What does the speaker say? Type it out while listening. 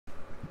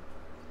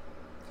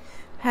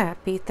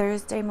Happy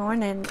Thursday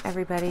morning,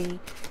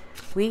 everybody.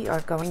 We are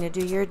going to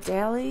do your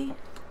daily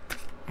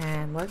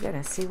and we're going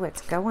to see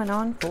what's going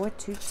on for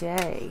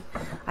today.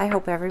 I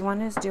hope everyone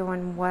is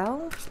doing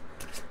well.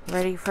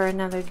 Ready for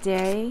another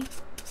day.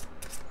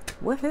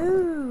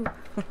 Woohoo!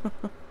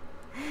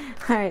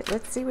 Alright,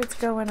 let's see what's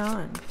going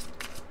on.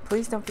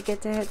 Please don't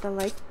forget to hit the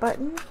like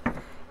button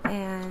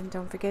and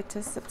don't forget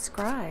to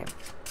subscribe.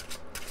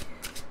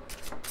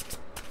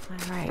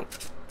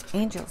 Alright,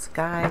 angels,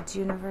 guides,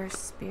 universe,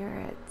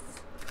 spirits.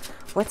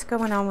 What's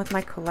going on with my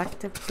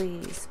collective,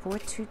 please, for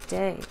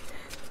today,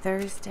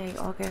 Thursday,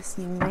 August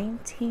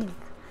 19th,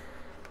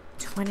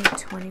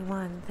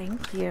 2021.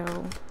 Thank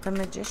you. The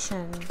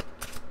Magician.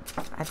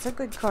 That's a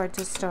good card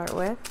to start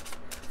with.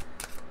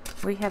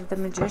 We have the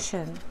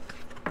Magician.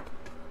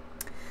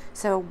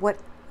 So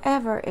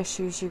whatever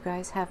issues you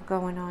guys have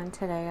going on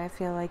today, I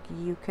feel like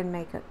you can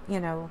make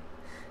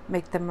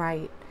them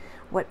right.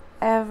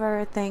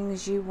 Whatever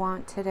things you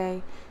want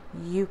today,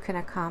 you can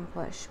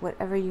accomplish.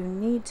 Whatever you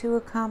need to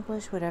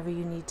accomplish, whatever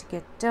you need to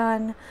get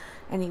done,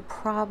 any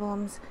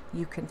problems,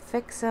 you can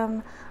fix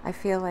them. I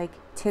feel like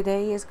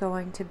today is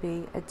going to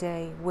be a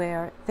day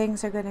where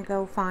things are going to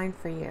go fine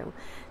for you.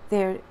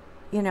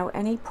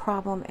 Any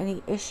problem,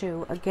 any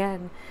issue,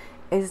 again,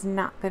 is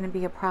not going to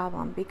be a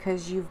problem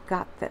because you've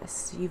got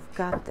this. You've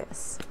got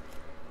this.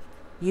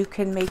 You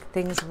can make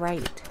things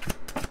right.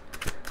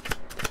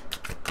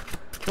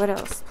 What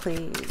else,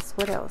 please?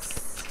 What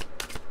else?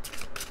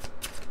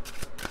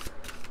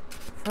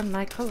 From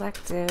my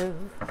collective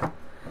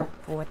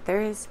for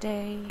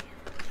Thursday,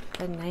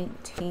 the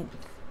 19th.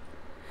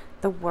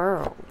 The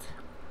World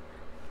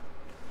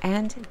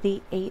and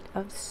the Eight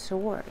of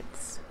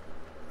Swords.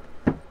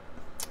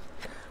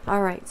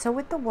 Alright, so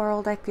with the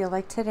World, I feel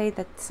like today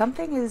that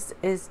something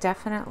is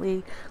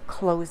definitely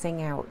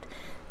closing out.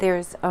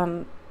 There's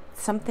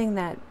something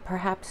that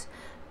perhaps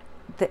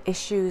the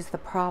issues, the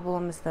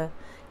problems,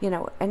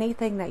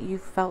 anything that you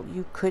felt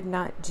you could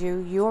not do,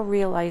 you're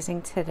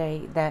realizing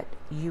today that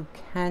you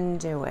can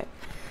do it.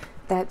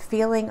 That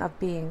feeling of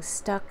being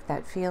stuck,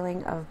 that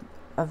feeling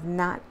of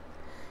not,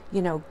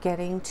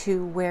 getting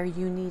to where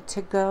you need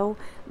to go,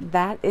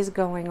 that is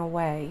going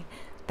away.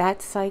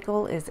 That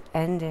cycle is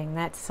ending.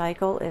 That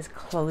cycle is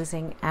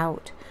closing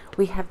out.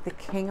 We have the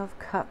King of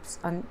Cups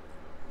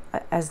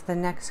as the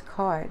next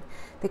card.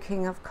 The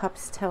King of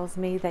Cups tells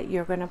me that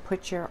you're going to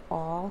put your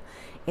all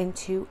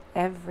into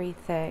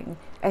everything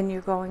and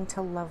you're going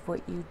to love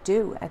what you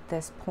do at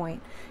this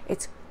point.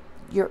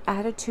 Your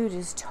attitude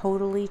is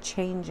totally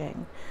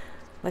changing.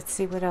 Let's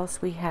see what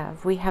else we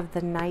have. We have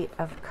the Knight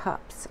of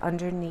Cups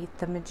underneath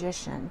the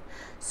Magician.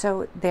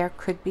 So there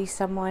could be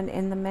someone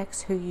in the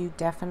mix who you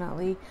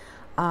definitely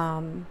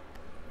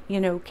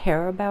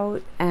care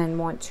about and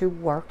want to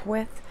work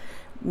with,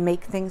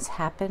 make things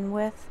happen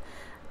with.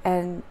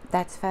 And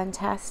that's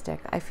fantastic.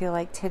 I feel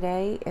like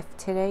today, if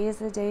today is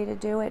the day to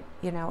do it,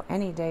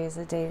 any day is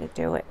the day to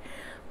do it.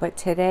 But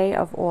today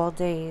of all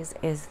days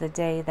is the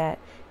day that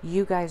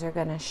you guys are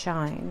going to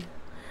shine.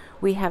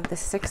 We have the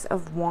Six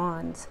of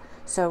Wands.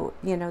 So,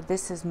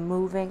 this is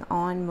moving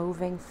on,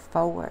 moving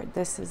forward.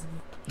 This is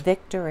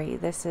victory.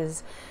 This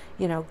is,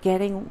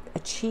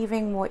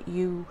 achieving what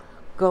you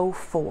go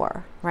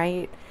for,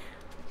 right?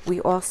 We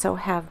also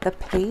have the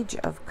Page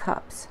of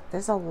Cups.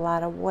 There's a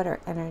lot of water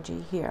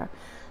energy here.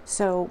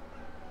 So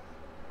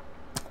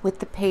with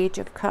the Page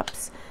of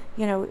Cups,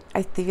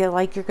 I feel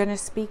like you're going to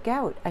speak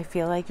out. I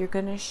feel like you're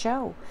going to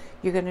show.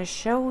 You're going to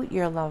show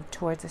your love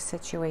towards a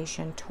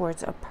situation,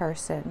 towards a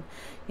person.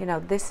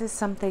 This is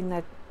something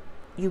that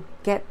you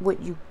get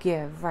what you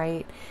give,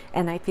 right?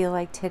 And I feel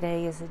like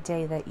today is a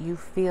day that you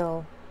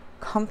feel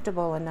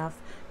comfortable enough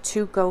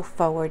to go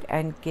forward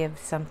and give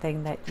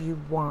something that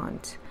you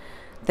want.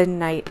 The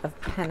Knight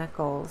of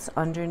Pentacles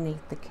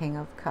underneath the King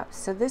of Cups.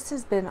 So this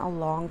has been a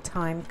long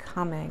time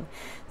coming.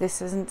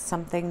 This isn't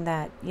something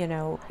that,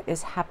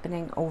 is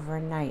happening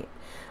overnight.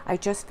 I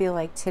just feel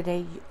like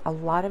today a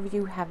lot of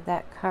you have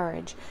that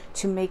courage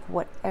to make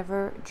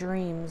whatever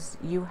dreams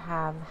you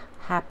have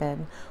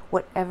happen,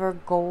 whatever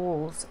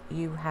goals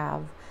you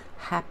have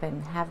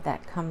happen, have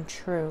that come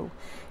true.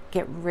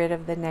 Get rid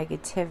of the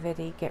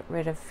negativity, get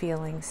rid of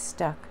feeling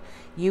stuck.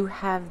 You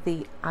have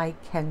the I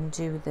can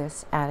do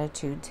this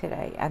attitude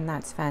today, and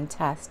that's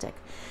fantastic.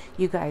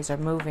 You guys are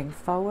moving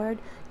forward.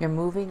 You're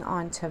moving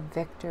on to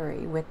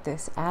victory with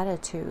this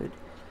attitude.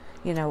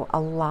 A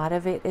lot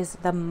of it is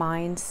the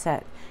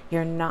mindset.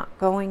 You're not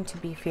going to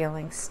be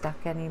feeling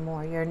stuck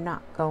anymore. You're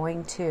not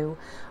going to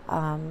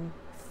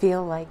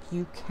feel like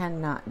you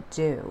cannot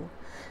do.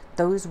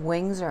 Those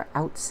wings are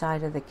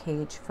outside of the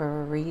cage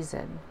for a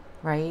reason.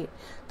 Right?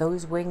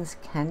 Those wings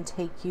can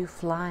take you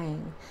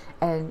flying,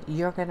 and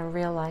you're going to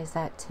realize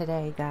that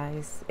today,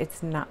 guys.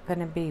 It's not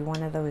going to be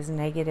one of those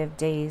negative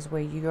days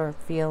where you're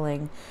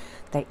feeling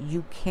that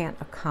you can't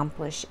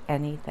accomplish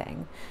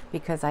anything,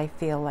 because I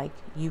feel like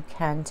you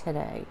can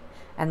today.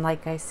 And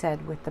like I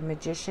said, with the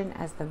Magician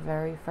as the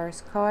very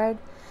first card,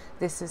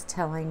 this is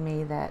telling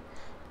me that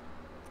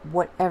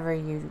whatever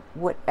you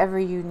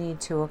need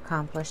to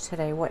accomplish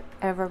today,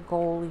 whatever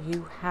goal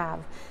you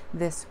have,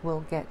 this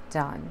will get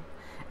done,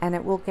 and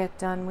it will get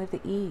done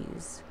with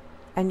ease.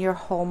 And your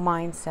whole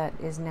mindset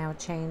is now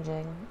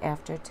changing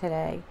after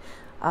today,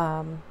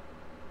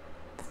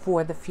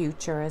 for the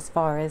future, as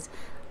far as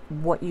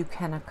what you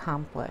can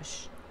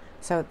accomplish.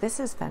 So this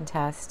is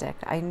fantastic.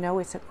 I know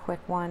it's a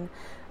quick one.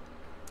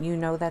 You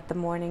know that the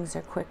mornings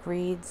are quick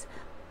reads.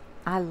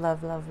 I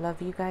love, love,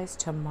 love you guys.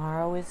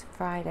 Tomorrow is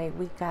Friday.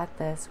 We got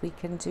this. We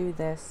can do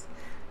this.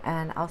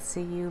 And I'll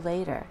see you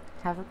later.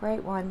 Have a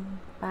great one.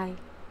 Bye.